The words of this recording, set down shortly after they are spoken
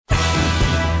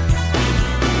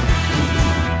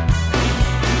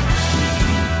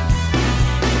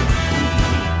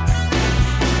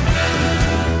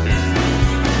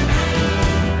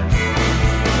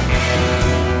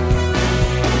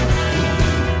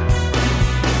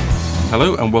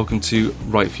Hello and welcome to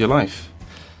Write for Your Life.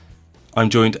 I'm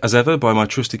joined as ever by my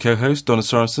trusty co-host Donna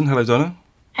Sorensen. Hello, Donna.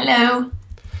 Hello.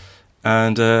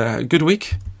 And good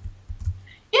week?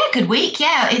 Yeah, good week.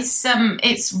 Yeah,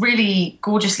 it's really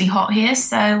gorgeously hot here,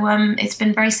 so it's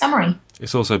been very summery.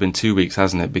 It's also been 2 weeks,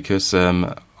 hasn't it? Because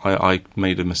I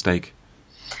made a mistake.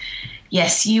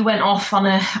 Yes, you went off on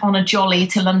a jolly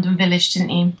to London Village,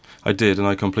 didn't you? I did, and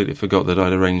I completely forgot that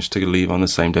I'd arranged to leave on the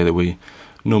same day that we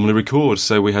normally record,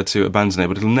 so we had to abandon it.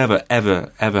 But it'll never,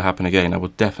 ever, ever happen again. I will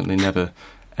definitely never,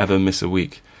 ever miss a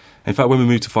week. In fact, when we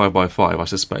move to 5x5, I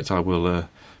suspect I will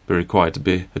be required to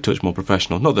be a touch more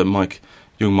professional. Not that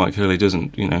young Mike Hurley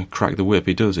doesn't, crack the whip.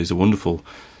 He does. He's a wonderful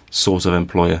sort of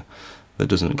employer that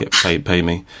doesn't get pay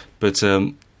me. But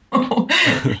that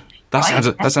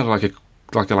sounded like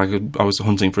I was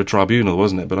hunting for a tribunal,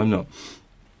 wasn't it? But I'm not.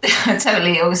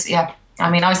 Totally. It was, yeah. I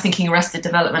mean, I was thinking Arrested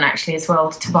Development, actually, as well.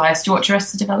 Tobias, do you watch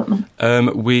Arrested Development?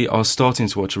 We are starting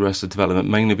to watch Arrested Development,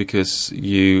 mainly because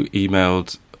you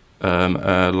emailed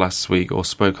last week or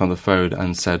spoke on the phone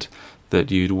and said that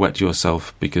you'd wet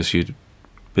yourself because you'd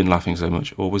been laughing so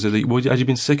much. Or was it had you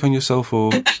been sick on yourself?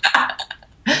 Or I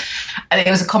think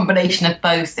it was a combination of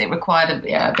both. It required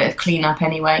a bit of clean-up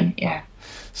anyway, yeah.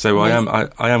 So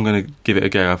yes. I am going to give it a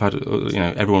go. I've had,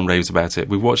 everyone raves about it.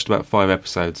 We've watched about 5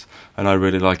 episodes, and I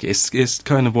really like it. It's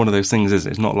kind of one of those things, isn't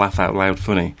it? It's not laugh out loud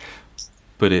funny,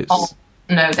 but it's. Oh,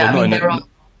 no,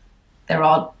 there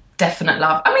are definite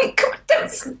laugh. I mean,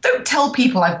 don't tell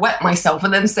people I've wet myself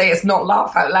and then say it's not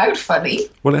laugh out loud funny.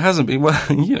 Well, it hasn't been. Well,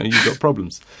 you've got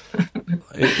problems.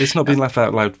 It's not been laugh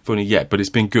out loud funny yet, but it's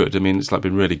been good. I mean, it's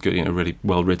been really good, really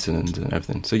well written and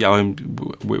everything. So yeah, I'm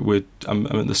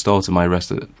at the start of my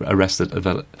Arrested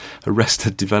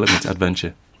Development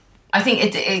adventure. I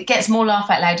think it gets more laugh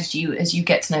out loud as you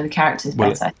get to know the characters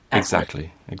better.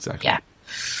 Exactly. Yeah.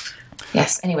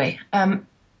 Yes. Anyway,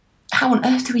 how on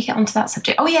earth do we get onto that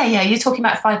subject? Oh yeah. You're talking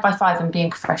about 5x5 and being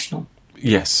professional.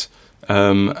 Yes.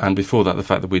 And before that, the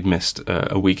fact that we'd missed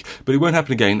a week. But it won't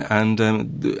happen again, and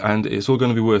it's all going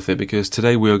to be worth it, because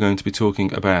today we are going to be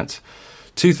talking about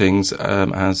 2 things,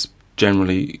 as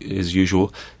generally is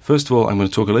usual. First of all, I'm going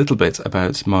to talk a little bit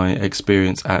about my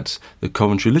experience at the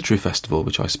Coventry Literary Festival,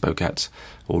 which I spoke at,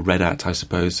 or read at, I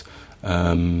suppose,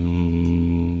 last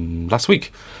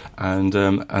week. And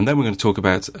then we're going to talk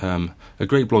about a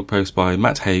great blog post by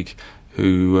Matt Haig,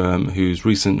 whose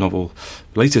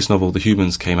latest novel, The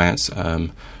Humans, came out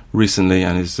recently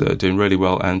and is doing really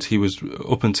well. And he was,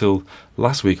 up until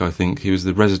last week, I think, he was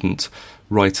the resident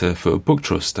writer for Book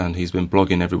Trust, and he's been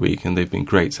blogging every week, and they've been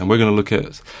great. And we're going to look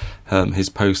at his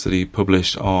post that he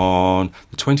published on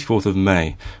the 24th of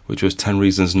May, which was 10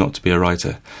 Reasons Not to Be a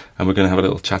Writer. And we're going to have a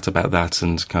little chat about that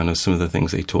and kind of some of the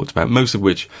things that he talked about, most of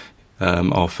which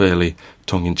are fairly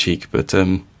tongue-in-cheek, but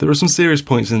there are some serious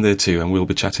points in there too, and we'll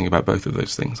be chatting about both of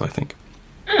those things, I think.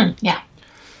 Yeah.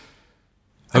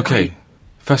 Okay,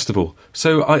 festival.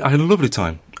 So I had a lovely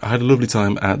time. I had a lovely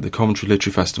time at the Coventry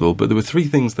Literary Festival, but there were 3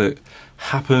 things that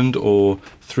happened, or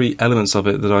 3 elements of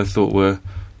it that I thought were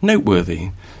noteworthy,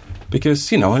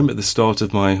 because, I'm at the start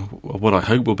of what I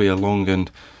hope will be a long and,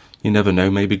 you never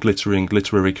know, maybe glittering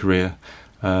literary career.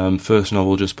 First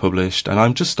novel just published, and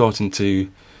I'm just starting to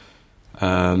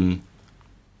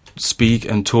speak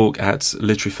and talk at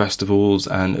literary festivals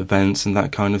and events and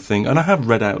that kind of thing. And I have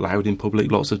read out loud in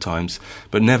public lots of times,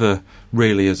 but never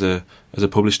really as a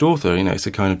published author. It's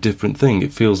a kind of different thing.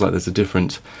 It feels like there's a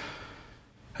different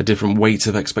weight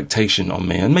of expectation on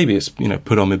me, and maybe it's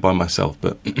put on me by myself,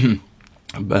 but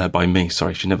by me.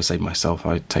 Sorry, I should never say myself.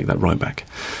 I take that right back.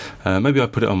 Maybe I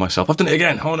put it on myself. I've done it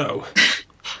again. Oh no.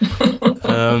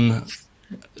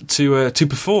 To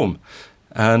perform.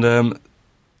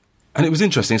 And it was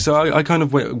interesting. So I kind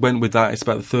of went with that. It's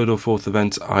about the 3rd or 4th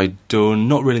event I'd done,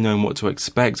 not really knowing what to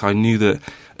expect. I knew that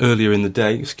earlier in the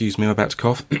day, excuse me, I'm about to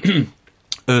cough.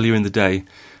 Earlier in the day,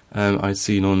 I'd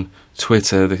seen on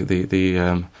Twitter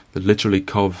the Literally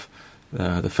Cov,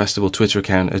 the festival Twitter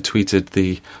account, had tweeted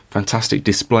the fantastic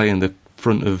display in the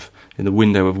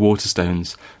window of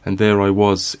Waterstones, and there I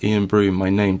was, Ian Broom, my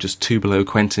name just 2 below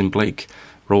Quentin Blake.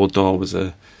 Roald Dahl was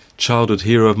a childhood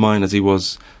hero of mine, as he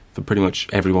was for pretty much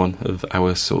everyone of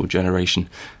our sort of generation,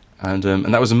 and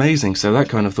that was amazing. So that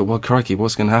kind of thought, well, crikey,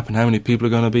 what's going to happen? How many people are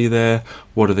going to be there?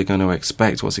 What are they going to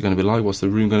expect? What's it going to be like? What's the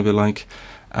room going to be like?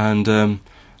 And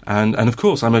of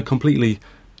course, I'm not completely,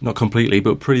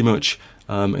 but pretty much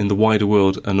in the wider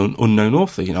world, an unknown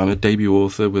author. I'm a debut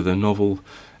author with a novel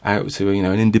out to an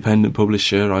independent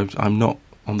publisher. I'm not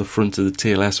on the front of the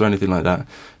TLS or anything like that,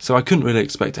 so I couldn't really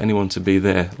expect anyone to be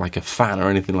there like a fan or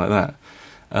anything like that.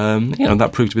 That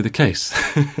proved to be the case.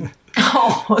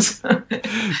 Oh.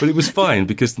 But it was fine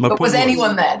because my But point was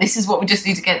anyone there? This is what we just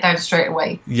need to get down straight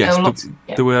away. Yes,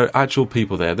 Yeah. there were actual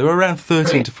people there. There were around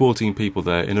 13 to 14 people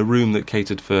there in a room that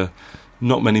catered for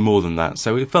not many more than that.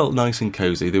 So it felt nice and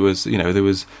cosy. There was, there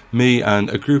was me and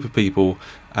a group of people,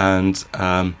 and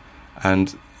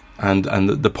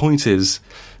the point is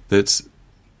that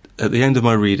at the end of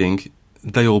my reading,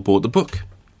 they all bought the book.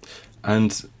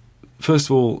 And first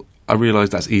of all, I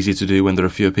realised that's easy to do when there are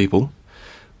fewer people,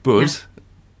 but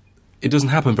it doesn't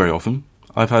happen very often.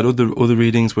 I've had other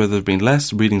readings where there have been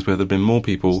less, readings where there have been more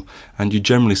people, and you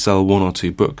generally sell 1 or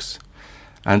 2 books.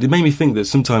 And it made me think that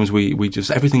sometimes we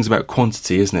just, everything's about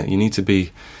quantity, isn't it? You need to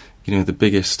be, the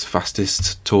biggest,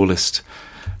 fastest, tallest,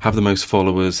 have the most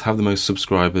followers, have the most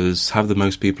subscribers, have the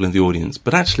most people in the audience.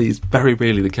 But actually, it's very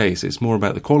rarely the case. It's more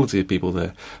about the quality of people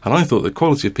there. And I thought the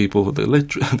quality of people at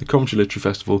the Coventry Literary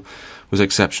Festival was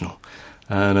exceptional.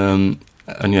 And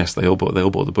yes, they all bought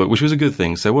the book, which was a good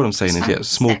thing. So what I'm saying is,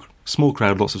 small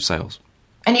crowd, lots of sales.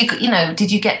 And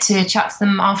did you get to chat to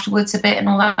them afterwards a bit and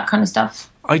all that kind of stuff?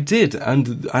 I did, and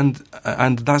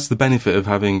that's the benefit of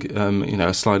having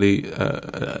a slightly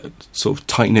sort of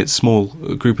tight knit small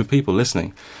group of people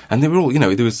listening, and they were all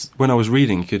there was, when I was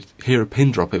reading, you could hear a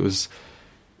pin drop. It was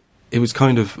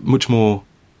kind of much more.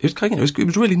 It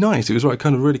was really nice. It was really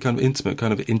kind of intimate,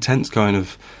 kind of intense, kind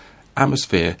of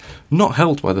atmosphere. Not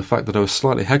helped by the fact that I was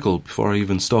slightly heckled before I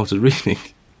even started reading.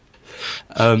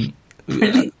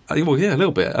 Well, yeah, a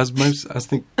little bit. As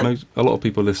a lot of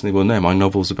people listening will know, my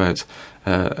novel's about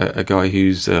a guy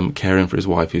who's caring for his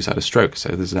wife who's had a stroke. So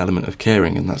there's an element of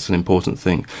caring, and that's an important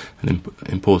thing, and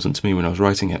important to me when I was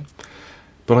writing it.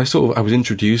 But I was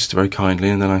introduced very kindly,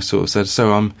 and then I sort of said,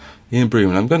 "So I'm Ian Broom,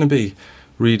 and I'm going to be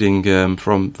reading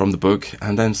from the book."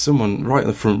 And then someone right in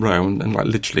the front row, and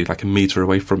literally a metre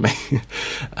away from me,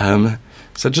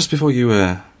 said, "Just before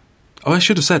you." I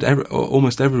should have said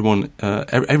almost everyone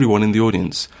in the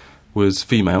audience was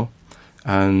female,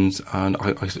 and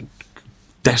I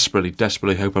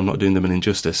desperately hope I'm not doing them an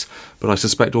injustice, but I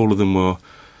suspect all of them were.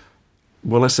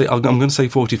 Well, let's say I'm going to say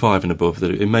 45 and above.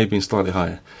 That it may have been slightly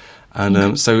higher,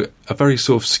 and so a very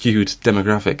sort of skewed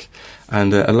demographic.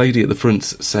 And a lady at the front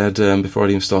said, before I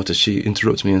even started, she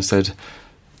interrupted me and said,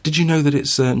 "Did you know that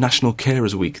it's National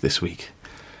Carers Week this week?"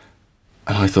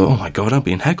 And I thought, oh my God, I'm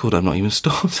being heckled. I've not even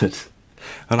started.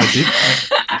 And I did.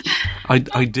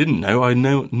 I didn't know. I had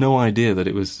no idea that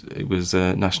it was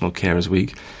National Carers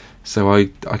Week. So I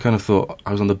kind of thought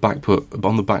I was on the back foot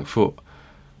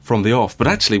from the off. But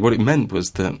actually, what it meant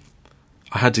was that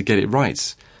I had to get it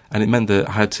right, and it meant that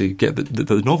I had to get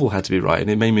the novel had to be right. And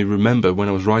it made me remember when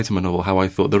I was writing my novel how I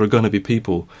thought there are going to be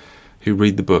people who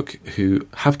read the book who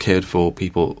have cared for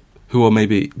people who are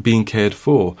maybe being cared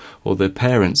for, or their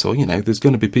parents, or there's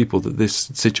going to be people that this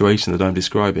situation that I'm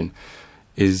describing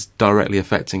is directly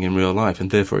affecting in real life,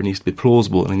 and therefore it needs to be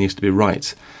plausible and it needs to be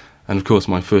right. And of course,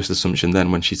 my first assumption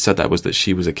then, when she said that, was that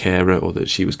she was a carer, or that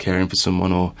she was caring for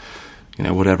someone, or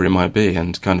whatever it might be.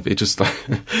 And kind of it just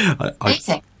but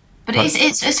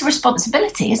it's a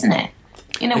responsibility, isn't it?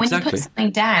 When exactly. You put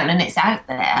something down and it's out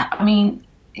there. I mean,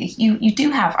 you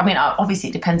do have. I mean, obviously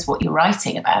it depends what you're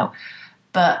writing about,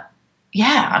 but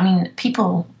yeah, I mean,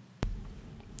 people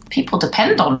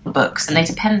depend on books, and they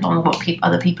depend on what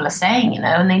other people are saying,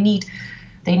 and they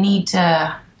need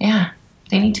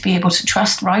to be able to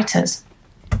trust writers.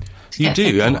 You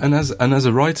do, and as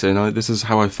a writer, and this is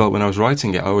how I felt when I was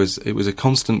writing it. It was a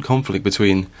constant conflict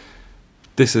between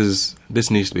this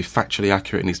needs to be factually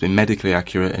accurate, it needs to be medically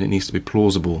accurate, and it needs to be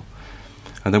plausible.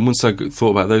 And then once I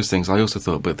thought about those things, I also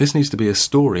thought, but this needs to be a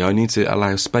story. I need to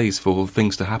allow space for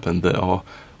things to happen that are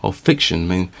fiction.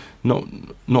 I mean,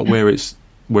 not where it's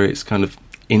kind of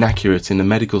inaccurate in a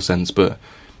medical sense, but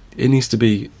it needs to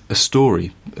be a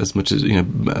story as much as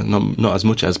not as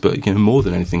much as, but more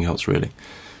than anything else, really.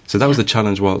 So that was the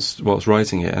challenge whilst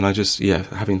writing it, and I just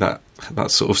having that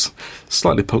sort of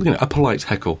slightly a polite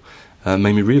heckle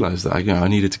made me realise that I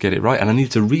needed to get it right, and I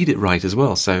needed to read it right as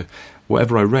well. So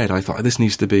whatever I read, I thought I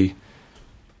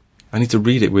need to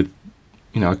read it with.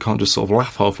 I can't just sort of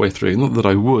laugh halfway through. Not that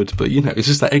I would, but it's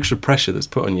just that extra pressure that's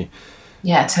put on you.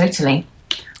 Yeah, totally.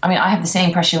 I mean, I have the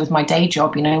same pressure with my day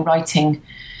job, writing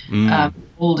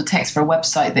all the text for a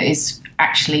website that is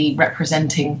actually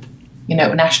representing,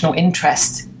 national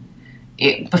interest.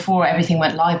 Before everything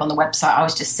went live on the website, I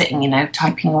was just sitting,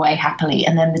 typing away happily.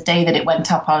 And then the day that it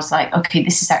went up, I was like, okay,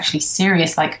 this is actually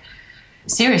serious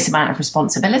amount of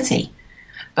responsibility.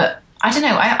 But I don't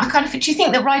know, I kind of, do you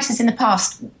think that writers in the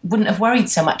past wouldn't have worried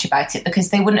so much about it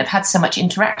because they wouldn't have had so much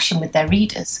interaction with their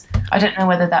readers? I don't know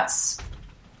whether that's,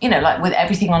 like with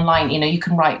everything online, you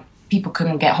can write people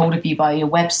can get hold of you via your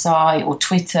website or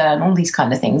Twitter and all these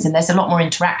kind of things, and there's a lot more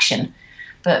interaction.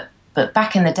 But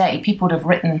back in the day, people would have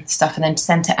written stuff and then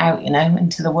sent it out,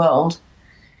 into the world.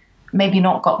 Maybe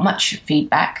not got much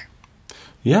feedback.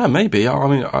 Yeah, maybe. I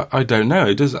mean, I don't know.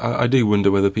 It does. I do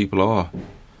wonder whether people are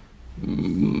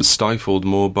stifled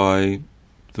more by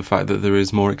the fact that there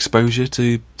is more exposure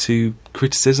to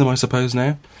criticism, I suppose,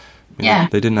 now. Yeah.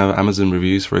 They didn't have Amazon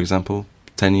reviews, for example,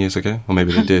 10 years ago. Or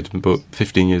maybe they did, but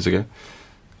 15 years ago.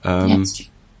 It's true.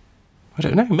 I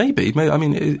don't know, maybe. I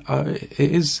mean, it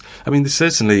is... I mean, there's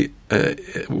certainly,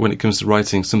 when it comes to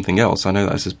writing something else, I know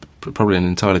that's probably an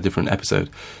entirely different episode,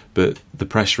 but the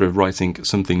pressure of writing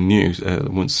something new,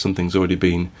 once something's already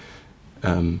been,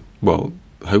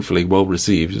 hopefully well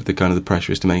received, the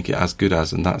pressure is to make it as good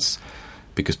as, and that's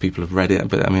because people have read it.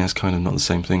 But, I mean, that's kind of not the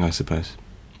same thing, I suppose.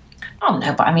 Oh,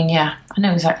 no, but I mean, yeah, I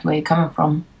know exactly where you're coming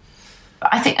from.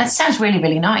 But I think that sounds really,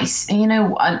 really nice.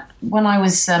 And, when I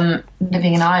was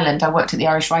living in Ireland, I worked at the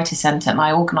Irish Writers' Centre, and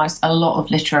I organised a lot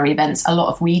of literary events, a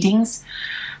lot of readings.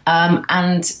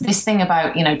 And this thing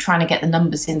about, trying to get the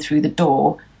numbers in through the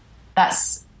door,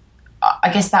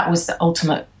 I guess that was the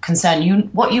ultimate concern.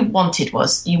 What you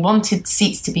wanted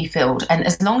seats to be filled. And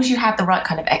as long as you had the right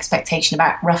kind of expectation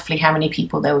about roughly how many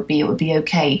people there would be, it would be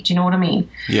okay. Do you know what I mean?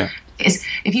 Yeah.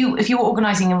 If you were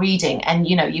organising a reading and,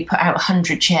 you put out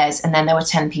 100 chairs and then there were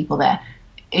 10 people there,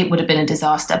 it would have been a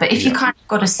disaster. But if you kind of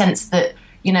got a sense that,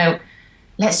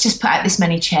 let's just put out this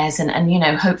many chairs and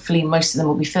hopefully most of them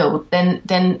will be filled,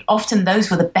 then often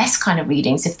those were the best kind of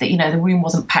readings if the room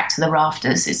wasn't packed to the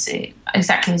rafters. It's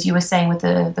exactly as you were saying with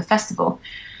the festival.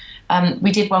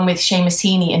 We did one with Seamus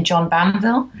Heaney and John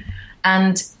Banville,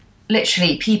 and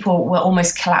literally people were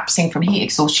almost collapsing from heat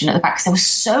exhaustion at the back because there were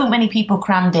so many people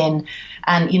crammed in,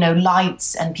 and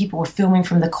lights, and people were filming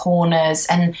from the corners,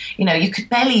 and you could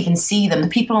barely even see them. The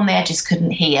people on the edges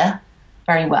couldn't hear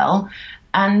very well,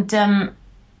 and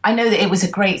I know that it was a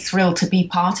great thrill to be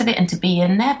part of it and to be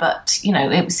in there, but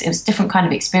it was a different kind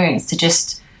of experience to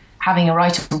just having a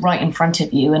writer right in front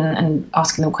of you and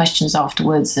asking them questions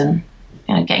afterwards and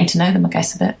getting to know them, I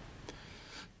guess, a bit.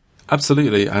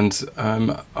 Absolutely, and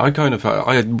the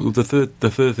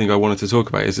third thing I wanted to talk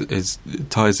about is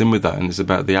ties in with that, and it's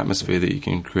about the atmosphere that you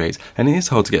can create. And it is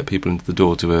hard to get people into the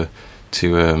door to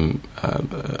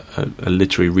a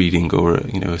literary reading or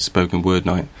a spoken word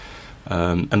night,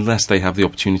 unless they have the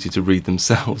opportunity to read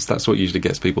themselves. That's what usually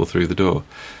gets people through the door.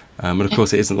 And of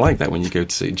course, it isn't like that when you go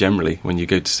to see. Generally, when you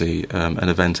go to see an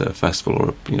event at a festival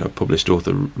or a published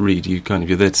author read, you're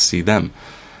there to see them.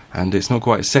 And it's not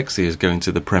quite as sexy as going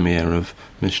to the premiere of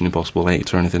Mission Impossible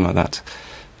 8 or anything like that.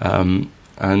 And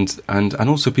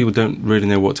also people don't really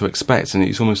know what to expect, and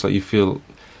it's almost like you feel...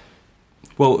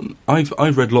 Well,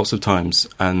 I've read lots of times,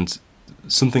 and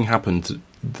something happened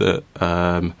that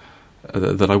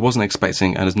that I wasn't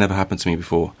expecting and has never happened to me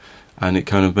before, and it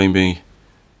kind of made me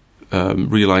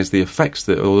realise the effects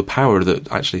or the power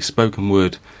that actually spoken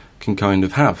word can kind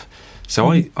of have. So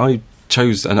I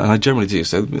chose, and I generally do.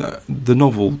 So the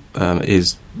novel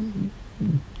is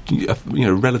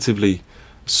relatively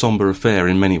sombre affair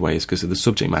in many ways because of the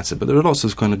subject matter, but there are lots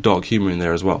of kind of dark humour in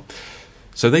there as well.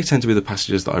 So they tend to be the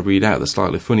passages that I read out, the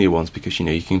slightly funnier ones, because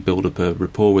you can build up a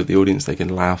rapport with the audience, they can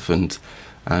laugh, and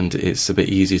it's a bit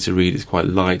easier to read. It's quite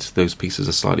light. Those pieces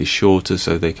are slightly shorter,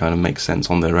 so they kind of make sense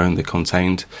on their own. They're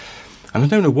contained, and I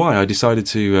don't know why I decided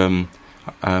to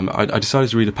I decided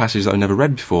to read a passage that I never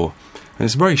read before. And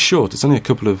it's very short. It's only a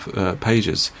couple of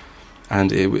pages,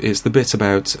 and it's the bit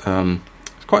about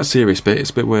it's quite a serious bit. It's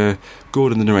a bit where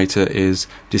Gordon, the narrator, is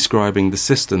describing the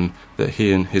system that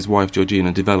he and his wife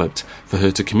Georgina developed for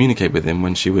her to communicate with him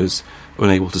when she was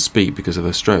unable to speak because of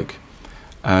her stroke.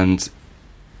 And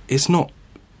it's not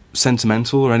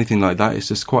sentimental or anything like that. It's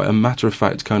just quite a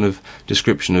matter-of-fact kind of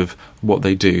description of what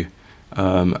they do,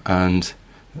 and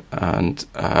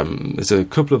there's a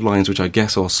couple of lines which I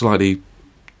guess are slightly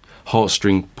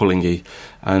heartstring pullingy,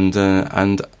 and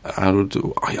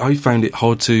I found it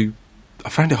hard to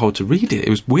read it. It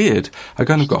was weird. I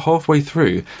kind of got halfway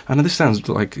through, and this sounds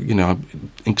like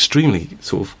extremely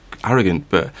sort of arrogant,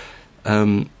 but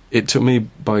it took me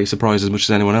by surprise as much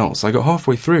as anyone else. I got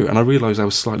halfway through, and I realised I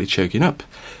was slightly choking up,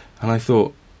 and I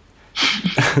thought,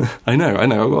 I know.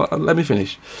 Well, let me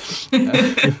finish.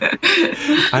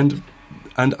 and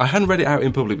I hadn't read it out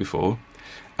in public before,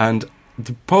 and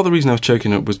part of the reason I was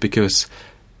choking up was because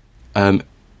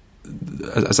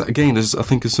as I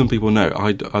think as some people know,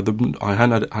 I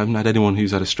haven't had anyone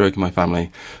who's had a stroke in my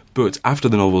family. But after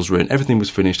the novel was written, everything was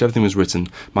finished, everything was written.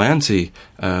 My auntie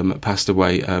passed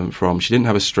away she didn't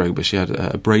have a stroke, but she had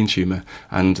a brain tumour,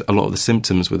 and a lot of the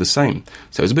symptoms were the same.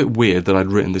 So it was a bit weird that I'd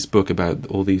written this book about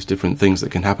all these different things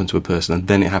that can happen to a person, and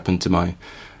then it happened to my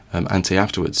auntie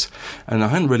afterwards. And I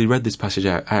hadn't really read this passage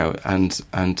out and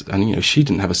she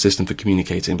didn't have a system for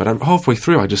communicating. But halfway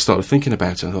through, I just started thinking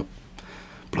about it. I thought,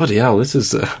 bloody hell, this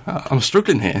is I'm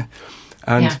struggling here.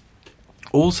 And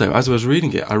also, as I was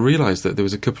reading it, I realised that there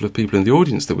was a couple of people in the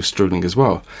audience that were struggling as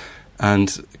well.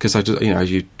 And because I just,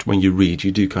 when you read,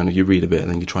 you do you read a bit and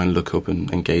then you try and look up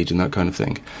and engage and that kind of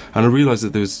thing. And I realised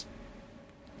that there was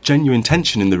genuine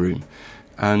tension in the room.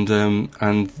 And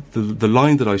the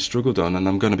line that I struggled on, and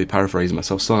I'm going to be paraphrasing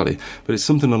myself slightly, but it's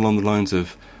something along the lines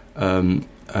of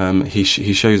he's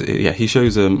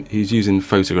using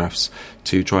photographs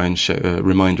to try and show a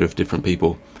reminder of different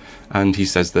people, and he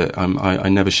says that I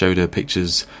never showed her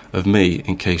pictures of me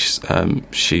in case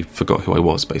she forgot who I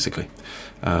was, basically.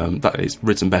 That is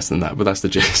written better than that, but that's the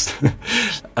gist.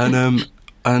 And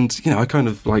I kind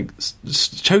of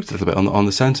choked a little bit on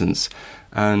the sentence.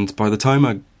 And by the time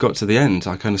I got to the end,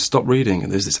 I kind of stopped reading,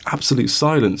 and there's this absolute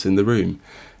silence in the room,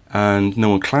 and no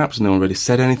one clapped, no one really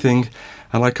said anything,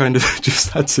 and I kind of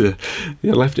just had to,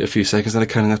 left it a few seconds, and I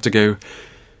kind of have to go,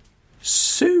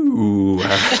 Sue.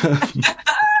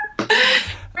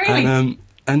 Really?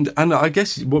 And I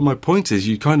guess what my point is,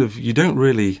 you don't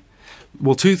really,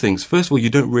 well, two things. First of all, you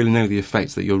don't really know the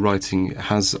effect that your writing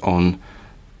has on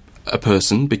a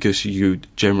person, because you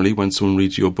generally, when someone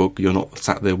reads your book, you're not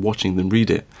sat there watching them read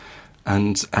it,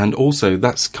 and also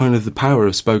that's kind of the power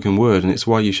of spoken word, and it's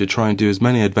why you should try and do as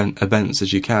many events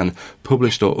as you can,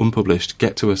 published or unpublished.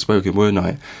 Get to a spoken word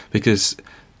night, because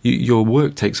your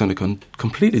work takes on a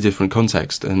completely different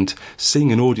context, and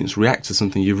seeing an audience react to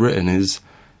something you've written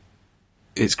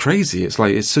it's crazy.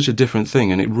 It's such a different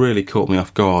thing, and it really caught me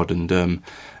off guard. And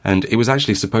it was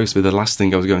actually supposed to be the last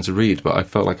thing I was going to read, but I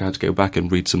felt like I had to go back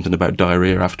and read something about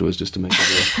diarrhea afterwards, just to make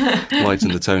it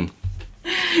lighten the tone.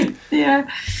 Yeah.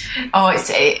 Oh,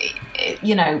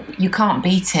 you can't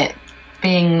beat it.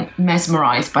 Being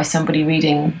mesmerised by somebody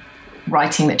reading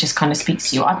writing that just kind of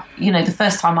speaks to you. The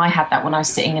first time I had that, when I was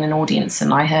sitting in an audience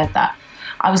and I heard that,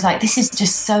 I was like, this is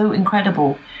just so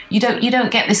incredible. You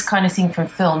don't get this kind of thing from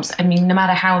films. I mean, no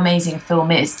matter how amazing a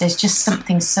film is, there's just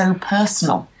something so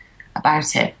personal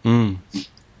about it. And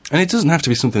it doesn't have to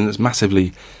be something that's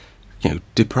massively,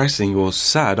 depressing or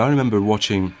sad. I remember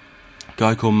watching a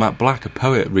guy called Matt Black, a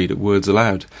poet, read at Words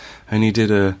Aloud, and he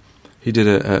did a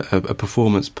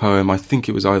performance poem. I think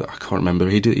it was either, I can't remember.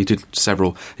 He did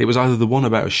several. It was either the one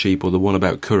about a sheep or the one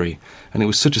about curry, and it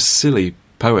was such a silly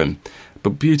poem,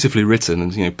 but beautifully written,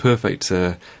 and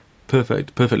perfectly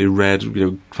read.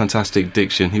 Fantastic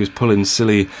diction. He was doing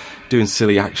silly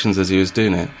actions as he was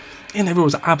doing it. And everyone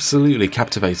was absolutely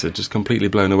captivated, just completely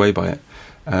blown away by it.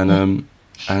 And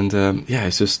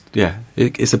it's just,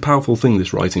 it's a powerful thing,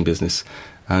 this writing business.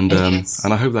 And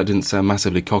I hope that didn't sound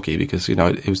massively cocky, because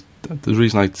it was, the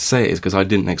reason I say it is because I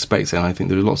didn't expect it. And I think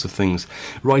there are lots of things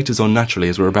writers are naturally,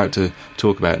 as we're about to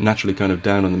talk about, naturally kind of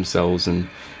down on themselves, and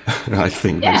I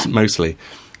think mostly.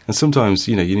 And sometimes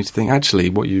you need to think, actually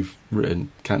what you've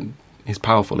written is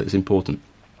powerful. It's important.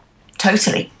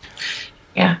 Totally.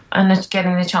 Yeah, and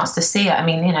getting the chance to see it. I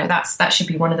mean, that should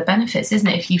be one of the benefits, isn't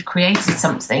it? If you've created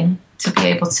something, to be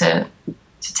able to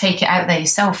take it out there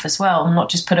yourself as well, and not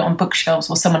just put it on bookshelves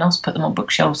or someone else put them on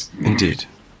bookshelves. Indeed.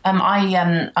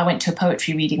 I went to a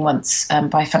poetry reading once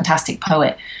by a fantastic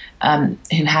poet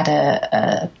who had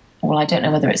I don't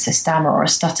know whether it's a stammer or a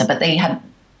stutter, but they had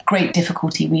great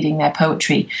difficulty reading their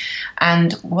poetry.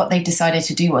 And what they decided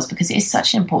to do was, because it is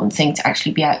such an important thing to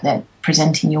actually be out there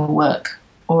presenting your work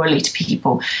orally to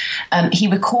people, he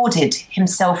recorded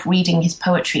himself reading his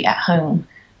poetry at home,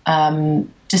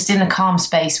 just in a calm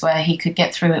space where he could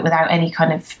get through it without any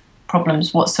kind of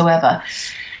problems whatsoever.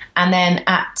 And then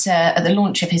at the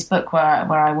launch of his book, where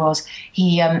I was,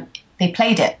 they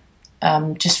played it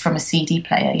just from a CD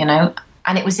player,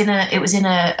 and it was in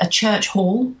a church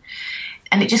hall,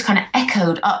 and it just kind of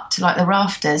echoed up to the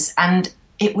rafters, and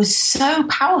it was so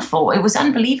powerful. It was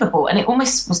unbelievable, and it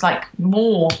almost was like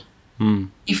more.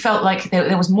 You felt like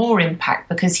there was more impact,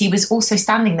 because he was also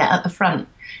standing there at the front,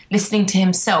 listening to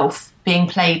himself being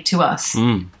played to us.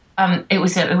 It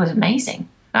was amazing,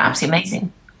 absolutely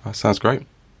amazing. That sounds great.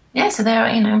 Yeah, so there,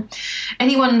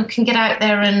 anyone can get out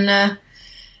there and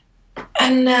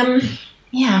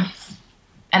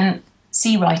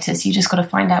see writers. You just got to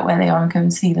find out where they are and go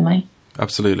and see them, eh?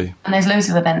 Absolutely. And there's loads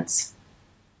of events.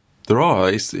 There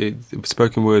are.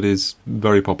 Spoken word is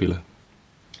very popular.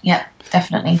 Yeah,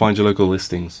 definitely. Find your local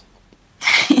listings.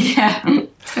 Yeah,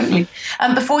 totally.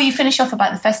 Before you finish off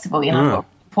about the festival, I've got an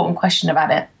important question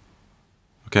about it.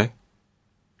 Okay.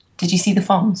 Did you see the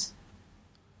Fonz?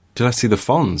 Did I see the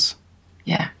Fonz?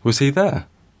 Yeah. Was he there?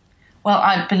 Well,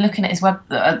 I've been looking at his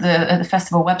the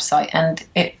festival website, and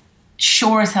it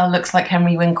sure as hell looks like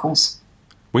Henry Winkles.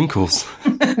 Winkles?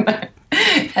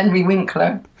 Henry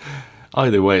Winkler.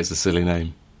 Either way, it's a silly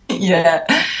name. Yeah.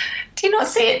 Do you not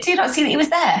see it? Do you not see that he was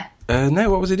there? No,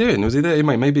 what was he doing? Was he there?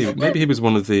 Maybe he was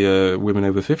one of the women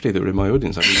over 50 that were in my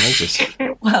audience. I didn't notice.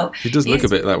 Well, he does look a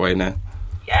bit that way now.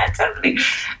 Yeah, totally.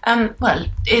 Well,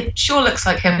 it sure looks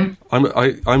like him. I'm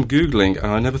Googling, and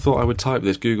I never thought I would type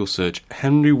this Google search.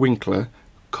 Henry Winkler,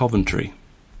 Coventry.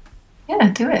 Yeah,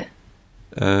 do it.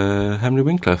 Henry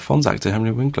Winkler, Fonz actor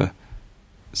Henry Winkler.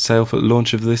 Sale for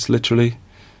launch of this, literally.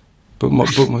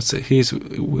 What's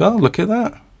it? Well, look at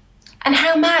that. And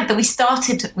how mad that we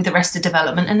started with Arrested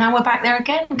Development and now we're back there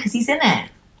again because he's in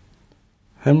it.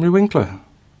 Henry Winkler.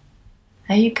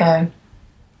 There you go.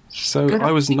 So Good.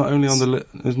 I was not only on the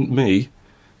list, me,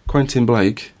 Quentin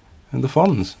Blake, and the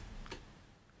Fonz.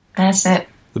 That's it.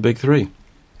 The big three.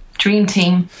 Dream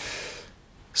team.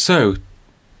 So,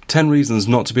 10 reasons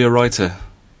not to be a writer.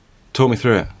 Talk me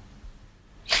through it.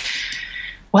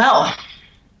 Well,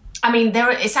 I mean,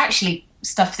 it's actually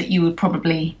stuff that you would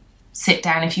probably sit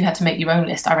down if you had to make your own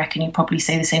list. I reckon you'd probably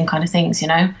say the same kind of things, The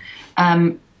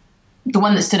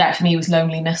one that stood out for me was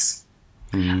loneliness.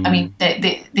 I mean,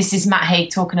 this is Matt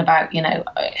Haig talking about,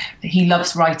 he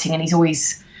loves writing and he's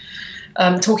always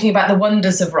talking about the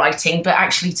wonders of writing, but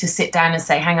actually to sit down and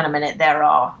say, hang on a minute, there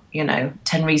are, 10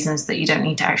 reasons that you don't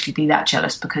need to actually be that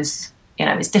jealous because,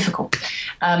 it's difficult.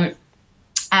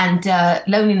 And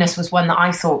loneliness was one that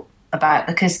I thought about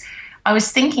because I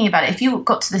was thinking about it. If you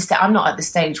got to the stage, I'm not at the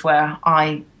stage where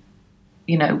I,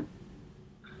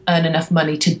 earn enough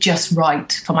money to just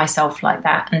write for myself like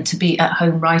that and to be at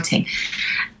home writing.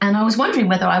 And I was wondering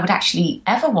whether I would actually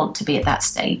ever want to be at that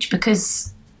stage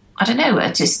because, I don't know,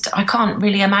 I can't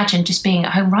really imagine just being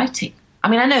at home writing. I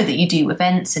mean, I know that you do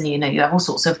events and, you have all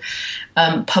sorts of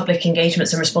public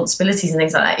engagements and responsibilities and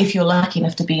things like that if you're lucky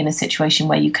enough to be in a situation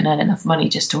where you can earn enough money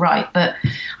just to write. But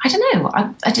I don't know.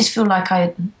 I just feel like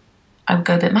I would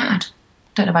go a bit mad.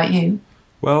 Don't know about you.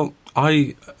 Well,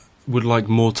 I would like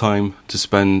more time to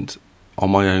spend on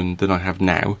my own than I have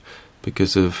now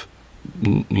because of,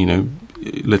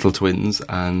 little twins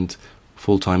and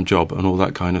full-time job and all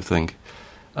that kind of thing.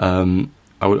 I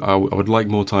would like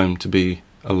more time to be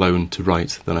alone to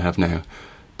write than I have now.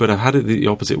 But I've had it the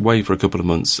opposite way for a couple of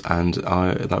months, and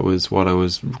that was while I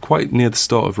was quite near the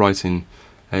start of writing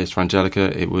AS for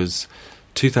Angelica. It was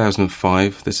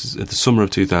 2005. This is the summer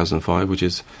of 2005, which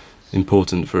is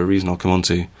important for a reason I'll come on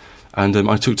to. And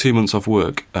I took 2 months off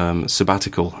work,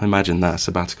 sabbatical. Imagine that,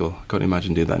 sabbatical. I can't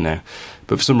imagine doing that now.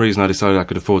 But for some reason I decided I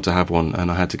could afford to have one, and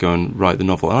I had to go and write the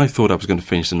novel. And I thought I was going to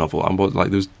finish the novel. There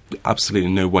was absolutely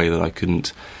no way that I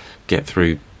couldn't get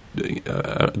through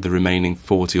the remaining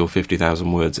 40 or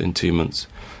 50,000 words in 2 months.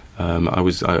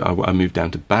 I moved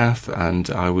down to Bath, and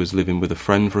I was living with a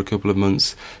friend for a couple of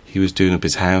months. He was doing up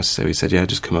his house, so he said, yeah,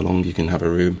 just come along, you can have a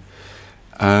room.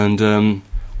 And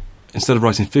instead of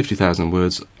writing 50,000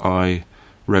 words, I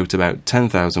wrote about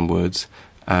 10,000 words,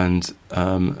 and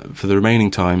for the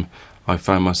remaining time, I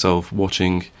found myself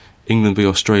watching England v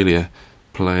Australia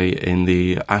play in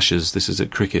the Ashes. This is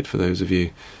at cricket, for those of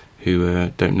you who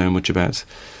don't know much about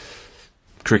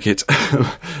cricket.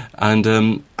 and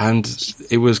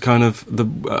it was kind of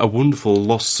a wonderful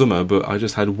lost summer, but I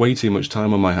just had way too much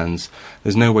time on my hands.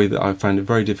 There's no way that I found it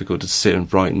very difficult to sit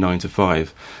and write 9 to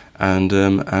 5. And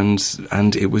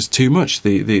it was too much.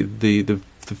 The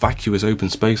vacuous open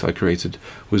space I created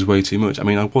was way too much. I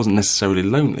mean, I wasn't necessarily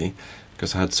lonely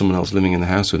because I had someone else living in the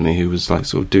house with me who was like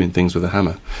sort of doing things with a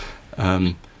hammer.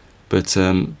 But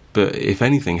if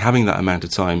anything, having that amount of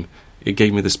time, it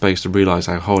gave me the space to realise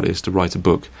how hard it is to write a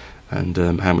book, and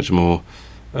how much more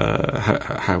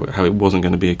how it wasn't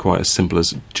going to be quite as simple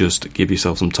as just give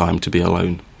yourself some time to be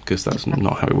alone, because that's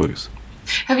not how it works.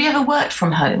 Have you ever worked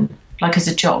from home? Like as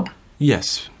a job?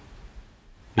 Yes.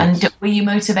 And were you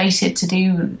motivated to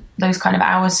do those kind of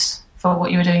hours for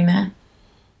what you were doing there?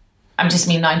 I just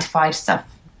mean 9 to 5 stuff.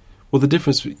 Well, the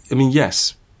difference, I mean,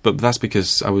 yes, but that's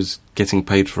because I was getting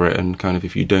paid for it, and kind of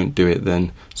if you don't do it,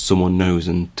 then someone knows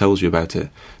and tells you about it.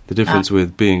 The difference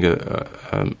with being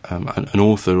an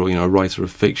author or a writer of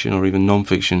fiction or even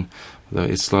non-fiction, though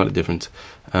it's slightly different,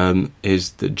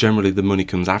 is that generally the money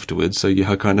comes afterwards, so you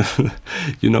are kind of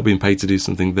you're not being paid to do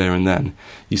something there and then.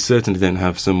 You certainly don't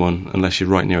have someone, unless you're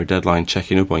right near a deadline,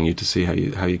 checking up on you to see how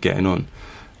you're getting on,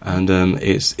 and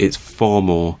it's far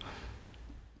more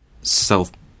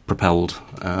self-propelled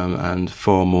and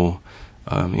far more.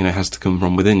 Has to come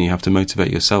from within. You have to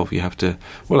motivate yourself. You have to,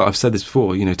 well, I've said this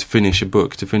before, to finish a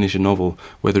book, to finish a novel,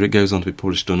 whether it goes on to be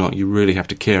published or not, you really have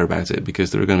to care about it,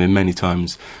 because there are going to be many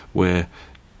times where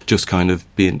just kind of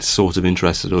being sort of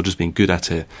interested or just being good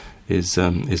at it is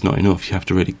not enough. You have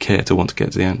to really care to want to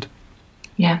get to the end.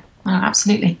 Yeah,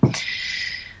 absolutely.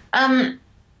 I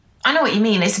know what you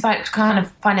mean. It's about kind of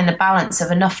finding the balance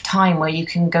of enough time where you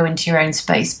can go into your own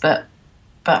space, but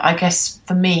I guess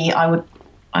for me,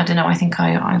 I don't know, I think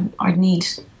I need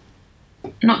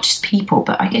not just people,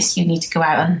 but I guess you need to go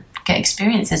out and get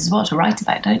experiences as well to write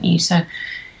about, don't you? So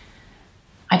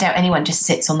I doubt anyone just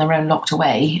sits on their own locked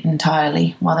away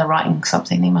entirely while they're writing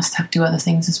something. They must have to do other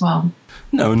things as well.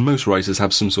 No, and most writers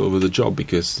have some sort of other job,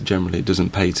 because generally it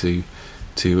doesn't pay to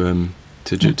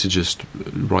just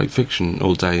write fiction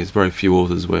all day. There's very few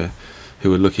authors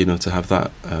who are lucky enough to have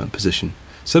that position.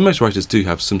 So most writers do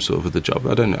have some sort of other job.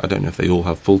 I don't know if they all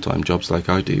have full-time jobs like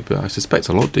I do, but I suspect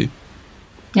a lot do.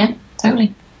 Yeah,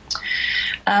 totally.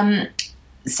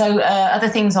 So other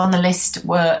things on the list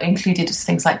were included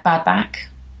things like bad back.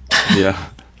 Yeah.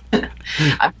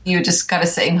 You were just kind of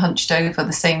sitting hunched over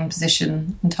the same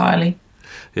position entirely.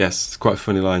 Yes, it's quite a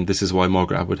funny line. This is why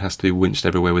Margaret Atwood has to be winched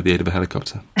everywhere with the aid of a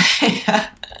helicopter.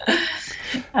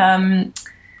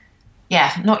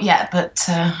 Yeah, not yet, but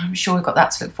I'm sure we've got that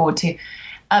to look forward to.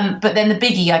 But then the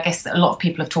biggie, I guess, that a lot of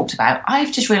people have talked about,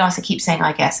 I've just realised I keep saying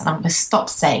I guess, and I'm going to stop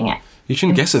saying it. You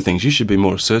shouldn't guess at things. You should be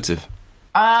more assertive.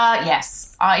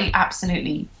 Yes, I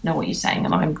absolutely know what you're saying,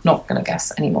 and I'm not going to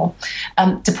guess anymore.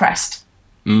 Depressed.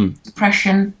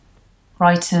 Depression,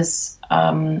 writers,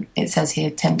 it says here,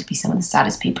 tend to be some of the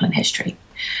saddest people in history.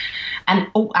 And,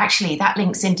 actually, that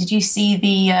links in. Did you see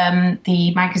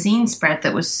the magazine spread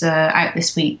that was out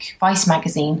this week, Vice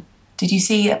magazine? Did you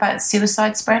see about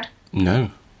suicide spread? No.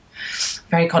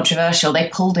 Very controversial. They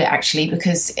pulled it, actually,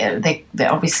 because they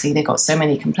obviously they got so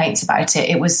many complaints about it.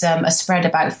 It was a spread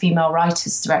about female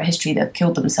writers throughout history that have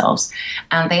killed themselves,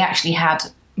 and they actually had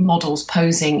models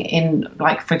posing in,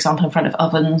 like, for example, in front of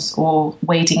ovens or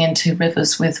wading into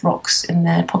rivers with rocks in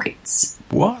their pockets.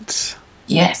 What?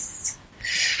 Yes.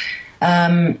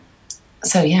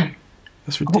 So, yeah.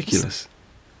 That's ridiculous.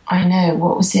 I know.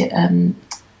 What was it?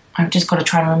 I've just got to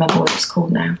try and remember what it was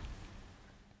called now.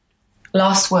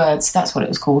 Last Words, that's what it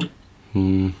was called.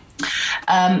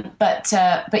 But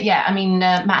yeah, I mean,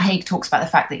 Matt Haig talks about the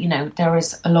fact that, there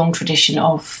is a long tradition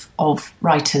of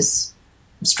writers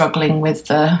struggling with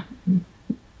the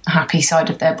happy side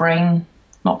of their brain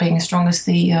not being as strong as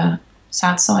the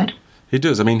sad side. He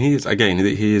does. I mean, he's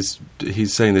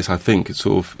saying this, I think,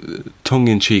 sort of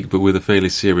tongue-in-cheek, but with a fairly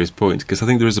serious point, because I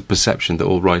think there is a perception that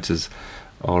all writers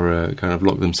are kind of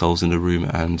lock themselves in a room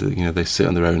and they sit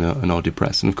on their own and are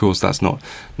depressed. And of course, that's not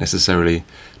necessarily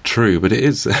true, but it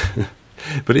is.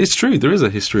 But it's true. There is a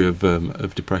history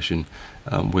of depression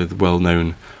with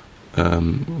well-known,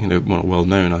 not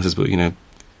well-known, I suppose, but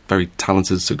very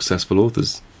talented, successful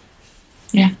authors.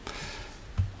 Yeah.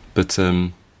 But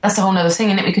that's a whole other thing,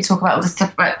 isn't it? We could talk about all the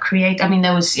stuff about I mean,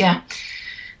 there was.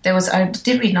 I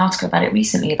did read an article about it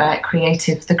recently about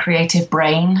the creative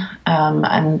brain,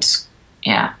 and.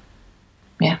 Yeah.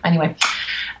 Anyway,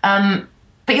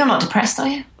 but you're not depressed, are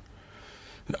you?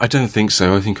 I don't think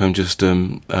so. I think I'm just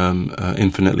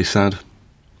infinitely sad.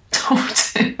 Oh,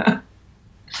 dear.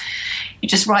 You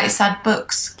just write sad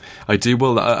books. I do.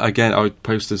 Well, again, I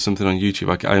posted something on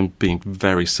YouTube. I am being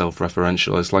very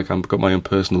self-referential. It's like I've got my own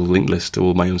personal link list to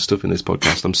all my own stuff in this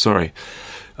podcast. I'm sorry.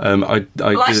 I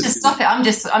should stop it. I'm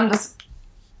just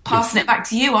passing it back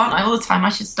to you, aren't I? All the time. I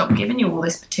should stop giving you all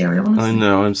this material. Honestly. I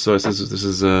know. I'm sorry. This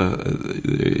is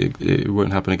it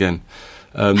won't happen again.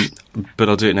 But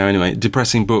I'll do it now anyway.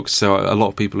 Depressing books. So a lot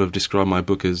of people have described my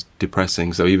book as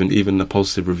depressing. So even a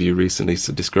positive review recently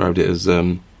described it as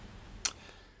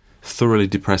thoroughly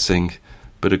depressing,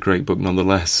 but a great book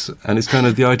nonetheless. And it's kind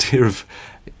of the idea of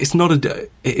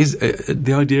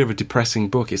the idea of a depressing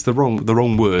book. It's the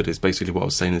wrong word. Is basically what I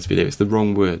was saying in this video. It's the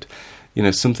wrong word.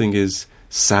 Something is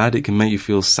sad. It can make you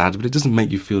feel sad, but it doesn't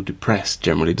make you feel depressed.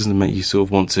 Generally, it doesn't make you sort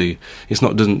of want to.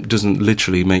 Doesn't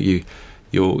literally make you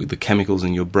the chemicals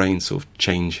in your brain sort of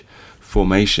change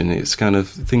formation. It's kind of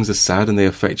things are sad and they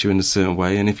affect you in a certain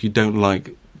way. And if you don't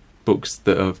like books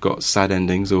that have got sad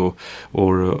endings or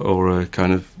are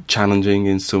kind of challenging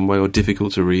in some way or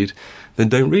difficult to read, then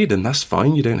don't read them. That's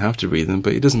fine. You don't have to read them,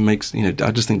 but it doesn't make.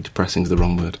 I just think depressing is the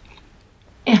wrong word.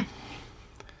 Yeah,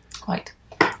 quite.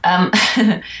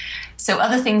 So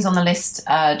other things on the list,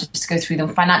 just to go through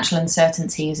them, financial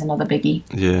uncertainty is another biggie.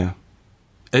 Yeah.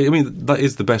 I mean, that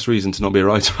is the best reason to not be a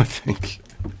writer, I think.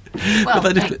 Well,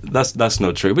 but that's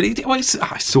not true. But it's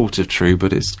sort of true,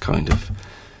 but it's kind of...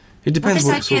 It depends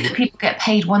this what sort idea that people get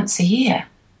paid once a year.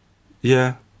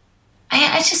 Yeah.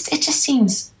 It just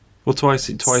seems... Well, twice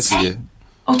a year.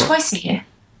 Oh, twice a year.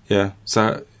 Yeah.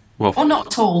 So, well... Or not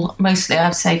at all, mostly,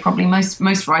 I'd say. Probably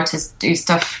most writers do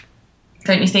stuff,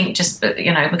 don't you think, just,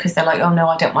 because they're like, oh, no,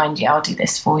 I don't mind, yeah, I'll do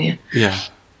this for you. Yeah.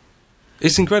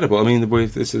 It's incredible. I mean,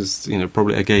 this is,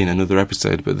 probably, again, another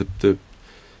episode, but there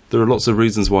are lots of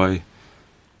reasons why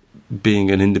being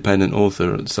an independent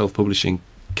author and self-publishing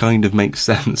kind of makes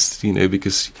sense,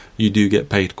 because you do get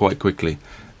paid quite quickly,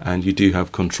 and you do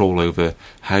have control over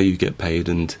how you get paid,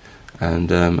 and you have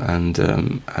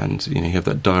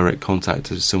that direct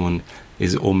contact as someone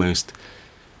is almost,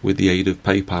 with the aid of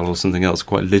PayPal or something else,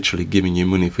 quite literally giving you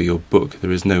money for your book. There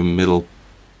is no middle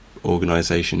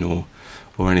organisation or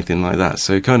anything like that.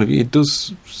 So kind of it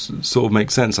does sort of make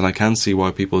sense, and I can see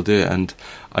why people do it, and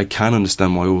I can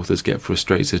understand why authors get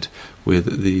frustrated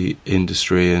with the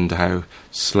industry and how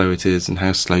slow it is and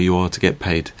how slow you are to get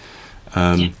paid.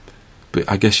 But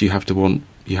I guess you have to want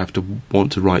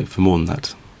to write for more than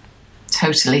that.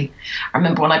 Totally. I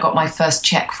remember when I got my first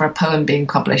check for a poem being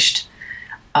published,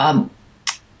 and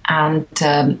I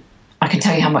can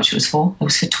tell you how much it was for. It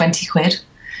was for 20 quid.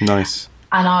 Nice.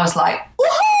 And I was like, woohoo!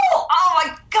 Oh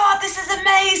my God, this is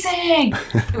amazing!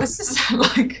 It was just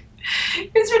like,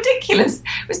 it was ridiculous.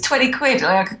 It was 20 quid, and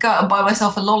I could go out and buy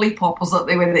myself a lollipop or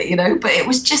something with it, But it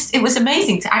was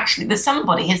amazing to actually, that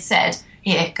somebody had said,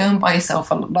 here, go and buy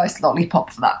yourself a nice lollipop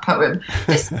for that poem.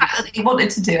 Just the fact that he wanted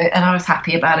to do it, and I was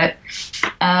happy about it.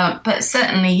 But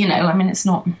certainly, it's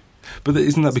not... But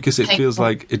isn't that because it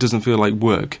doesn't feel like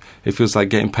work? It feels like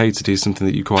getting paid to do something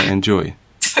that you quite enjoy.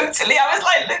 Totally. I was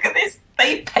like, look at this.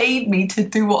 They paid me to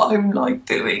do what I'm like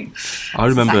doing. I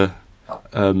remember...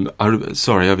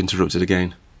 sorry, I've interrupted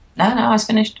again. No, I was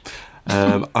finished.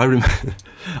 I remember...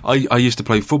 I used to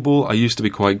play football. I used to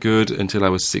be quite good until I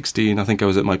was 16. I think I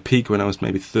was at my peak when I was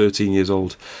maybe 13 years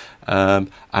old. And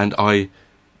I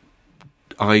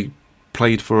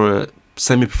played for a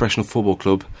semi-professional football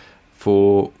club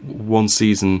for one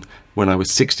season when I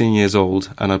was 16 years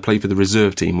old, and I played for the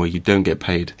reserve team where you don't get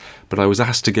paid. But I was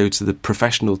asked to go to the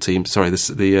professional team,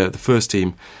 the first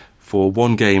team, for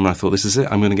one game, and I thought, this is it,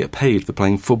 I'm going to get paid for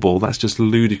playing football. That's just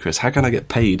ludicrous. How can I get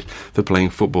paid for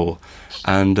playing football?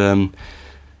 And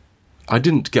I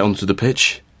didn't get onto the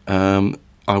pitch. I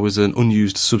was an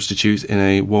unused substitute in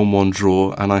a 1-1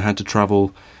 draw, and I had to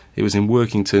travel. It was in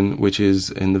Workington, which is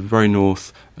in the very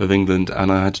north of England,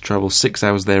 and I had to travel 6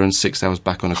 hours there and 6 hours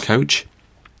back on a coach.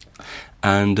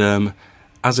 And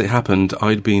as it happened,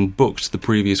 I'd been booked the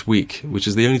previous week, which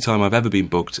is the only time I've ever been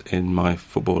booked in my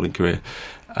footballing career,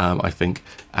 I think.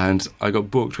 And I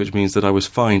got booked, which means that I was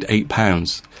fined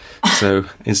 £8. So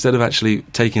instead of actually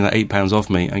taking that £8 off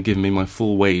me and giving me my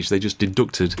full wage, they just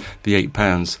deducted the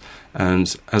 £8.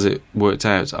 And as it worked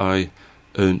out, I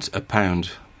earned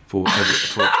 £1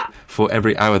 for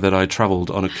every hour that I travelled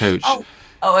on a coach.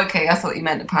 Oh, okay. I thought you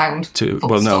meant £1.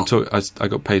 Well, no, I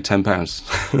got paid £10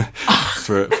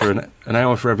 for an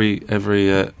hour for every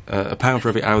 £1 for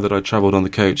every hour that I travelled on the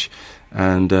coach,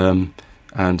 and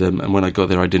when I got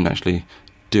there, I didn't actually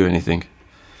do anything.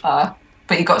 But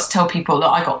you got to tell people that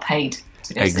I got paid.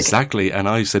 Exactly, and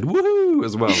I said woohoo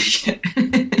as well.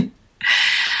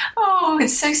 Oh,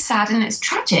 it's so sad and it's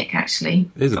tragic, actually.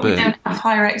 It is a bit. We don't have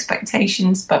higher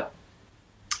expectations, but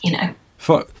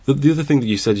The other thing that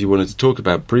you said you wanted to talk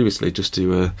about previously, just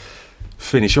to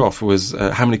finish off, was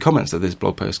how many comments that this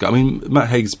blog post got. I mean, Matt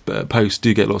Haig's posts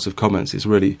do get lots of comments. It's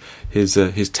really his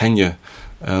tenure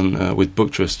with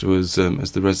Book Trust was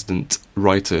as the resident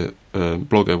writer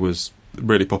blogger was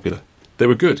really popular. They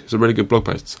were good. It's a really good blog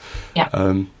posts. Yeah.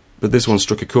 But this one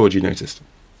struck a chord. You noticed?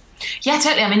 Yeah,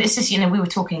 totally. I mean, it's just we were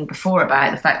talking before about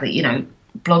the fact that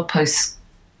blog posts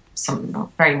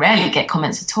very rarely get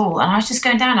comments at all, and I was just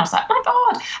going down. I was like, my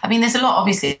God! I mean, there's a lot.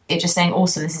 Obviously, you're just saying,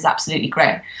 "Awesome, this is absolutely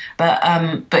great." But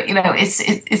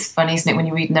it's funny, isn't it, when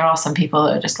you read? And there are some people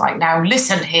that are just like, "Now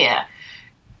listen here,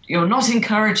 you're not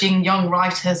encouraging young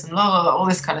writers and blah, blah, blah, all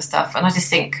this kind of stuff." And I just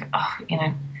think,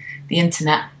 the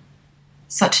internet,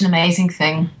 such an amazing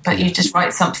thing. But you just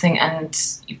write something, and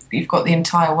you've got the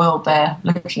entire world there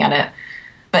looking at it.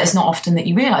 But it's not often that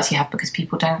you realise you have, because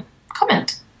people don't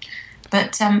comment.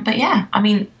 But yeah, I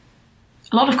mean,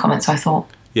 a lot of comments, I thought.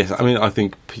 Yes, I mean, I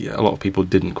think a lot of people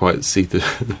didn't quite see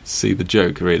the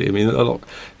joke, really. I mean, a lot.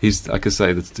 He's, like I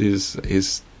say,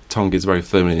 his tongue is very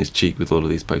firm in his cheek with all of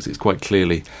these posts. It's quite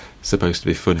clearly supposed to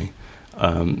be funny.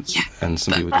 And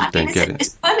some people just don't get it.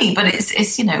 It's funny, but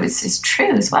it's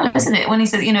true as well, isn't it? When he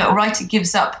said, a writer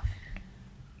gives up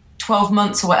 12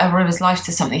 months or whatever of his life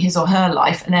to something, his or her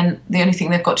life, and then the only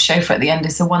thing they've got to show for it at the end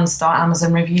is a 1-star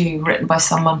Amazon review written by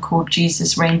someone called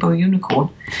Jesus Rainbow Unicorn.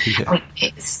 Yeah. I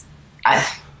mean,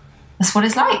 that's what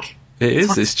it's like. It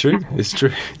is. It's true. It's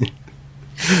true.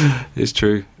 It's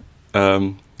true.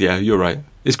 Yeah, you're right.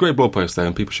 It's a great blog post though,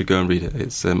 and people should go and read it.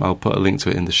 It's I'll put a link to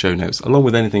it in the show notes, along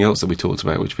with anything else that we talked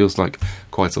about, which feels like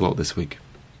quite a lot this week.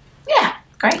 Yeah,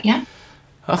 great. Yeah.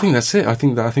 I think that's it. I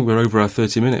think we're over our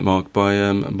 30-minute mark by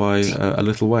a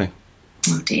little way.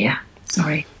 Oh dear.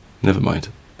 Sorry. Never mind.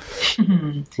 See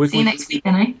you next week,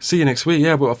 then, eh? See you next week.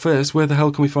 Yeah, but first, where the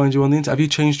hell can we find you on the internet? Have you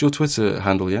changed your Twitter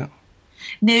handle yet?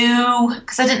 No,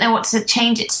 because I didn't know what to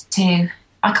change it to.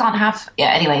 I can't have...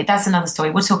 Yeah, anyway, that's another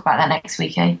story. We'll talk about that next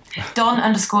week, eh?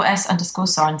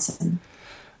 Don_S_Sorensen.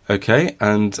 Okay,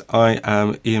 and I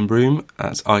am Ian Broome.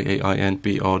 That's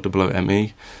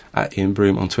IAINBROOME at Ian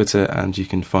Broome on Twitter, and you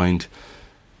can find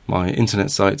my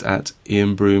internet site at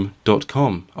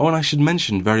ianbroome.com. Oh, and I should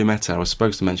mention Very Meta. I was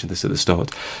supposed to mention this at the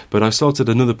start, but I've started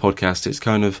another podcast. It's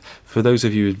kind of, for those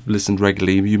of you who've listened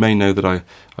regularly, you may know that I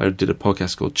did a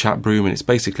podcast called Chat Broom, and it's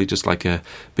basically just like a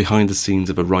behind the scenes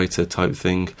of a writer type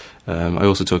thing. I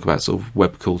also talk about sort of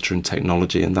web culture and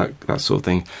technology and that sort of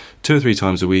thing 2 or 3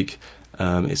 times a week.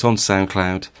 It's on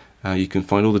SoundCloud. You can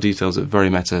find all the details at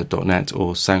verymeta.net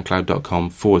or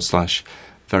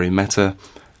soundcloud.com/verymeta.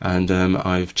 And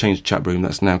I've changed Chat Broom.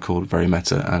 That's now called Very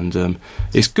Meta, and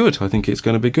it's good. I think it's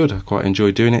going to be good. I quite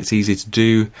enjoy doing it. It's easy to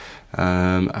do,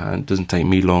 and doesn't take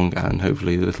me long, and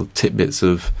hopefully the little tidbits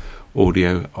of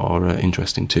audio are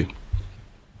interesting too.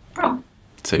 Bro.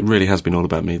 So it really has been all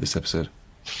about me this episode.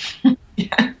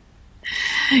 Yeah,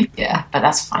 but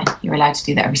that's fine. You're allowed to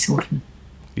do that every so often.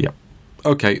 Yeah.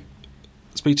 Okay.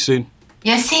 Speak to you soon.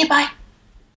 Yeah, see you, bye.